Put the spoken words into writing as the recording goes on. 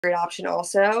great option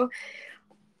also.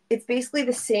 It's basically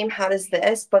the same hat as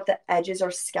this, but the edges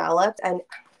are scalloped, and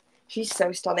she's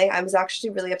so stunning. I was actually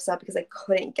really upset because I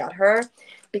couldn't get her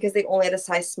because they only had a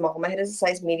size small. My head is a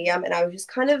size medium, and I was just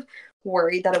kind of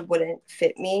worried that it wouldn't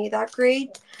fit me that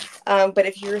great. But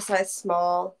if you're a size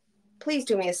small, please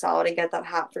do me a solid and get that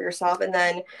hat for yourself, and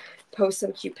then post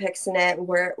some cute pics in it,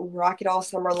 rock it all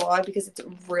summer long because it's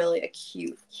really a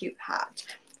cute hat.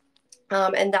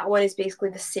 And that one is basically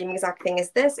the same exact thing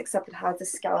as this, except it has the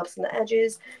scallops on the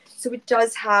edges. So it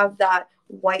does have that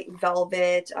white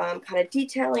velvet kind of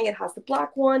detailing. It has the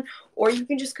black one, or you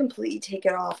can just completely take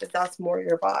it off if that's more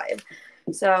your vibe.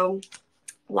 So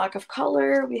lack of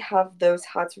color, we have those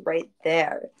hats right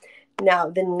there. Now,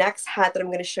 the next hat that I'm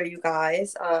going to show you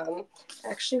guys,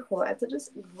 actually, hold on, I have to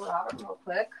just grab it real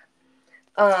quick.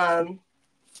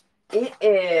 It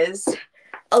is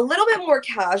a little bit more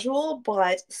casual,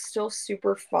 but still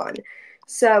super fun.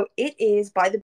 So it is by the